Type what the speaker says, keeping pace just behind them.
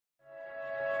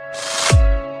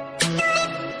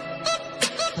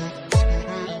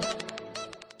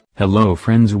Hello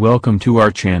friends, welcome to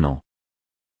our channel.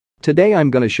 Today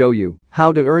I'm gonna show you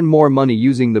how to earn more money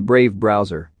using the Brave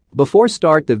browser. Before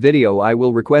start the video, I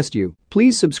will request you,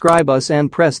 please subscribe us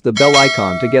and press the bell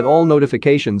icon to get all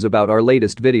notifications about our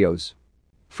latest videos.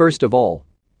 First of all,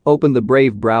 open the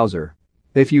Brave browser.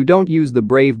 If you don't use the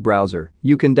Brave browser,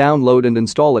 you can download and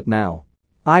install it now.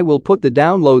 I will put the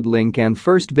download link and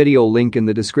first video link in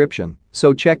the description,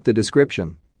 so check the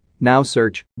description. Now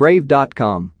search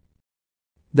brave.com.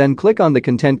 Then click on the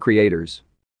content creators.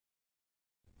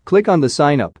 Click on the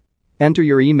sign up. Enter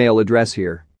your email address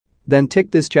here. Then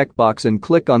tick this checkbox and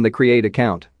click on the create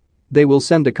account. They will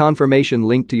send a confirmation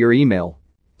link to your email.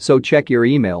 So check your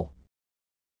email.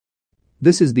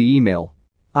 This is the email.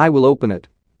 I will open it.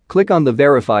 Click on the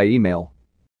verify email.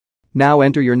 Now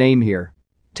enter your name here.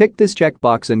 Tick this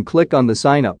checkbox and click on the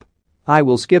sign up. I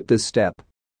will skip this step.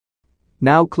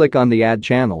 Now click on the add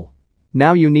channel.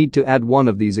 Now you need to add one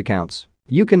of these accounts.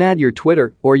 You can add your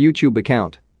Twitter or YouTube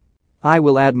account. I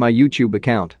will add my YouTube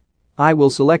account. I will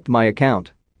select my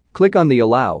account. Click on the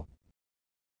allow.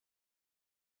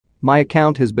 My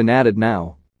account has been added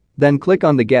now. Then click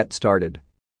on the get started.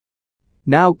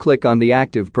 Now click on the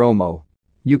active promo.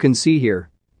 You can see here.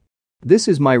 This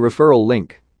is my referral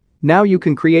link. Now you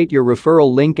can create your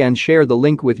referral link and share the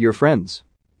link with your friends.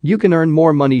 You can earn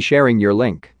more money sharing your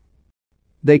link.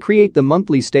 They create the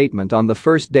monthly statement on the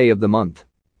first day of the month.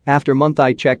 After month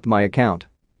I checked my account.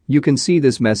 You can see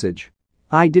this message.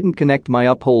 I didn't connect my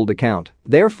Uphold account,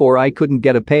 therefore I couldn't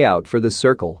get a payout for this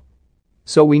circle.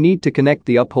 So we need to connect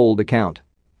the Uphold account.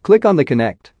 Click on the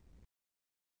connect.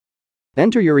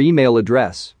 Enter your email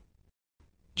address.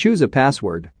 Choose a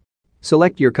password.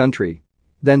 Select your country.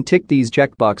 Then tick these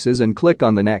checkboxes and click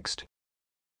on the next.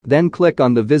 Then click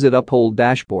on the visit Uphold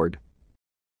dashboard.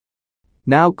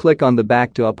 Now click on the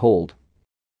back to Uphold.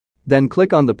 Then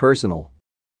click on the personal.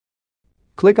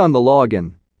 Click on the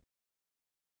login.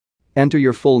 Enter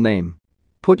your full name.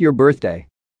 Put your birthday.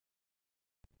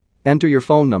 Enter your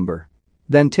phone number.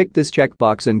 Then tick this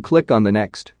checkbox and click on the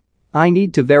next. I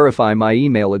need to verify my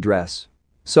email address.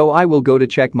 So I will go to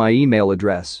check my email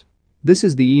address. This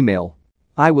is the email.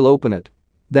 I will open it.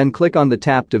 Then click on the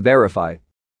tap to verify.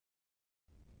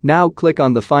 Now click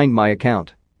on the find my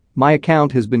account. My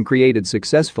account has been created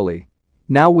successfully.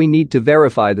 Now we need to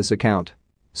verify this account.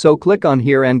 So click on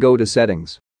here and go to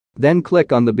settings. Then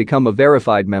click on the become a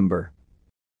verified member.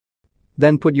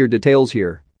 Then put your details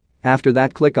here. After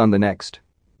that click on the next.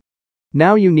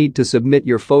 Now you need to submit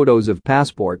your photos of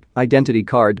passport, identity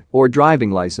card, or driving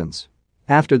license.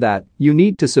 After that, you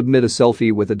need to submit a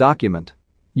selfie with a document.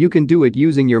 You can do it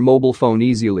using your mobile phone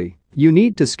easily. You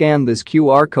need to scan this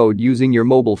QR code using your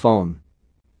mobile phone.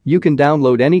 You can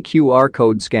download any QR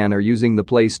code scanner using the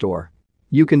Play Store.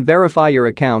 You can verify your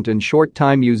account in short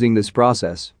time using this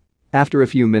process. After a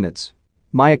few minutes.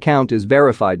 My account is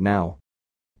verified now.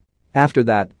 After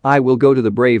that, I will go to the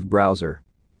Brave browser.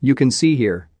 You can see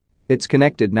here. It's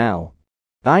connected now.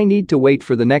 I need to wait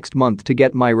for the next month to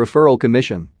get my referral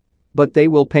commission. But they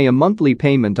will pay a monthly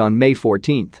payment on May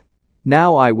 14th.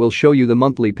 Now I will show you the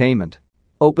monthly payment.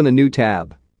 Open a new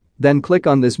tab. Then click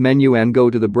on this menu and go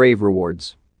to the Brave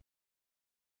Rewards.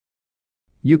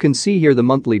 You can see here the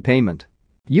monthly payment.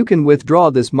 You can withdraw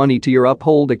this money to your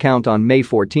Uphold account on May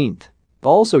 14th.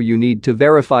 Also you need to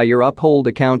verify your Uphold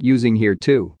account using here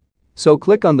too. So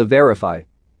click on the verify.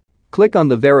 Click on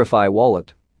the verify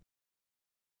wallet.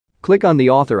 Click on the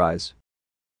authorize.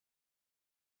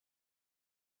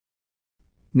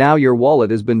 Now your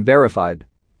wallet has been verified.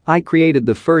 I created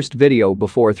the first video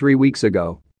before 3 weeks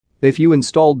ago. If you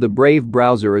installed the Brave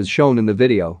browser as shown in the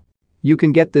video, you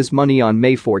can get this money on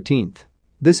May 14th.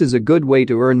 This is a good way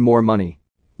to earn more money.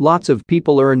 Lots of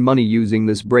people earn money using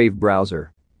this Brave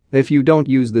browser. If you don't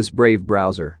use this Brave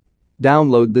browser,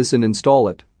 download this and install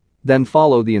it. Then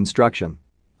follow the instruction.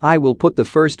 I will put the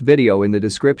first video in the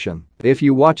description. If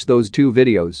you watch those 2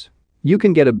 videos, you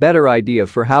can get a better idea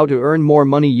for how to earn more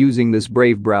money using this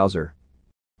Brave browser.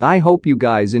 I hope you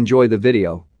guys enjoy the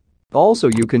video. Also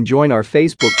you can join our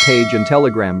Facebook page and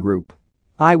Telegram group.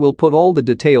 I will put all the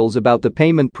details about the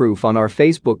payment proof on our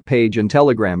Facebook page and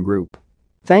Telegram group.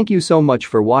 Thank you so much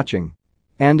for watching.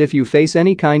 And if you face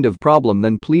any kind of problem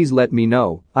then please let me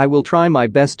know, I will try my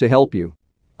best to help you.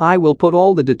 I will put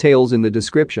all the details in the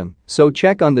description, so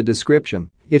check on the description.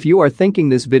 If you are thinking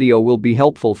this video will be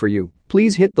helpful for you,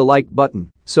 please hit the like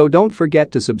button, so don't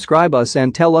forget to subscribe us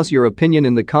and tell us your opinion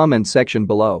in the comment section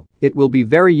below. It will be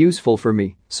very useful for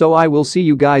me, so I will see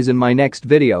you guys in my next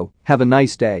video. Have a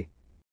nice day.